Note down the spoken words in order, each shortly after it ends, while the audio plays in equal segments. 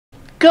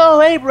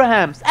Go,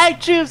 Abrahams! I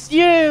choose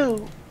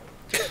you!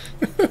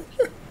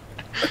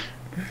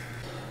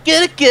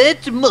 Get a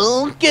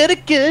Jamal, get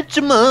a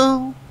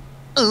Jamal.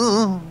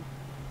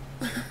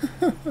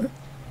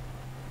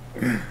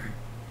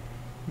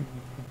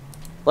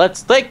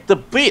 Let's take the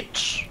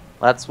beach.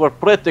 That's where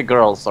pretty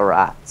girls are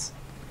at.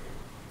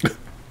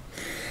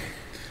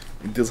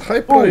 It is high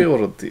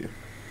priority.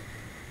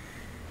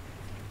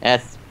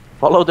 Yes,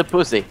 follow the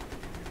pussy.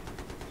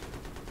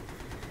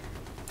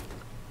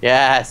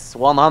 Yes,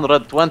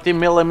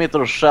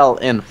 120mm shell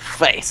in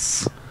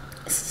face.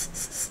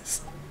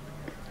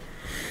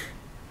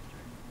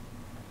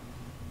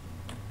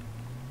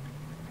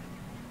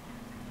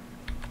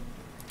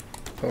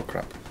 Oh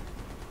crap.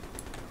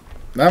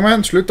 Nei,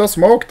 men slutt å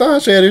smoke da,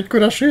 jeg ser ikke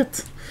hvor jeg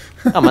skyter.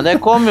 Ja, men det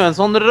kom jo en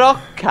sånn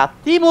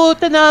rakett imot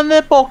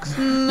denne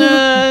boksen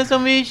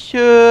som vi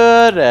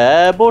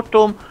kjører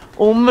bortom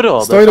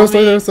området.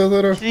 Stå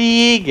da.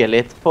 Kriger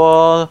litt på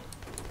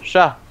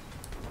sjø.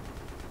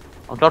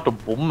 Han klarte å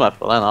bomme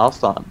på den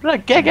avstanden.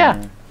 GG!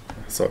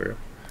 Sorry.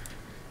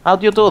 How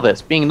do you do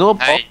this? Being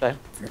noob? Hei. Okay.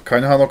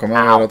 Kan ha noe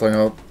med at han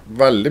har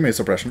veldig mye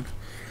suppression.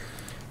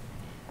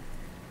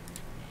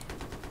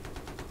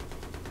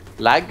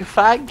 Lag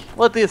fag?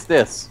 What is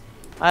this?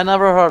 I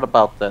never heard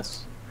about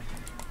this.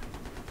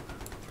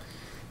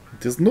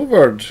 It is no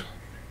word.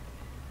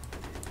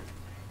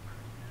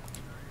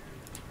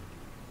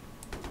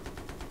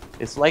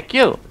 It's like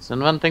you. It's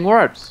inventing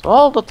words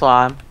all the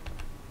time.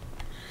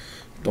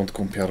 Don't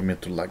compare me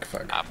to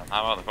lagfag. Ja, men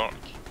her var det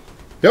folk.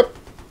 Japp.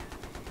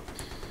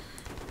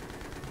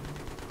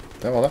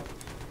 Det var det.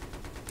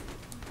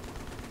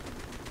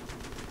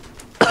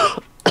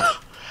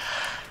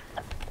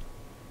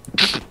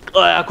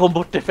 Jeg kom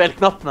bort til feil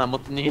knappen, jeg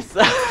måtte nyse.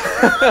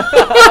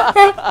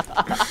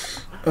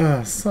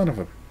 Son of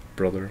a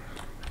brother.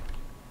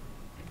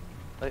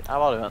 Her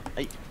var det jo en.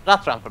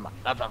 Rett fremfor meg.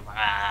 Rett fremfor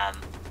meg.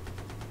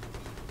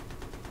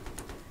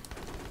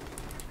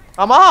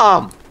 Come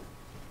on!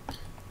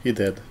 He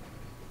did.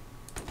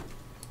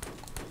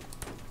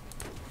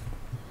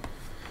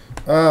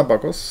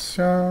 Bak oss,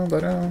 ja,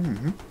 der ja.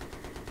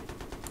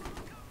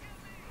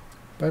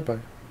 Bye bye.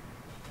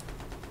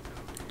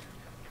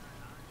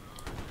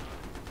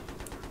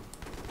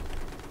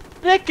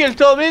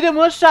 RekylTommy, du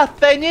må sette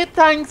deg inn i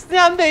tanksen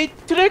igjen. Det er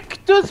ikke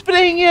trygt å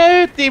springe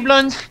ut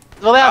iblant.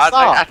 Det var det jeg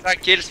sa. Jeg tar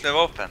kills med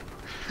våpen.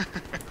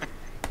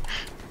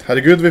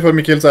 Herregud, vi får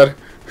mye kills her.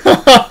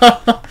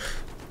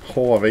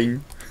 Håve inn.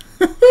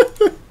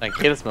 Den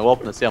kills med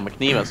våpenet siden med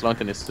kniven så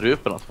langt inn i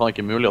strupen at det faen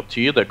ikke mulig å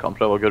tyde kan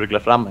prøve å gurgle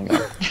frem en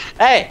gang.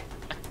 Hei!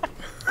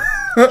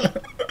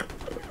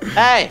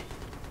 Hei!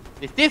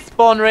 Is this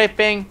spawn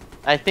raping?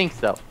 I think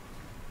so.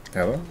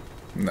 Ja da?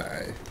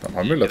 Nei, de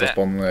har mulighet til å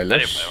spawne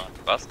ellers.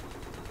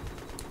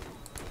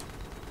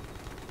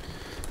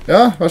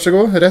 Ja, vær så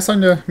god. Res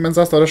han du, mens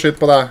jeg står og skyter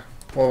på deg.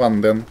 Og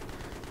vennen din.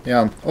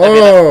 Igjen. Åh!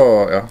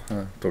 Ja,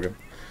 jeg tok den.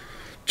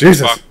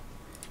 Jesus!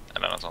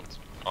 Eller noe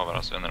sånt. Over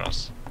oss, under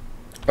oss.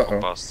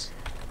 Uh-oh.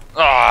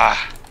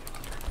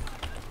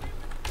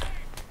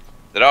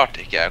 Det er rart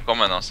ikke jeg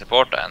kommer noen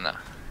supporter ennå.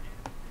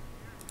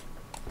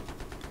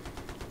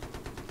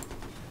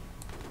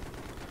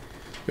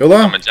 Jo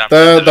da,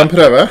 de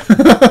prøver.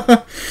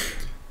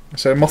 Jeg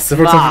ser masse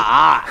folk som...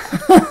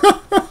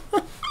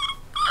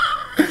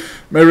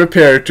 Med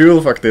repair tool,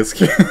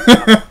 faktisk.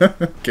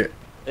 Ok.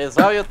 This is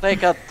how you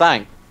take a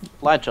tank.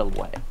 Flygel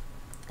way.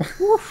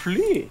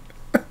 Fly!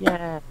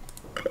 Yeah.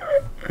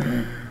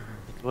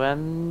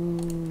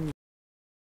 When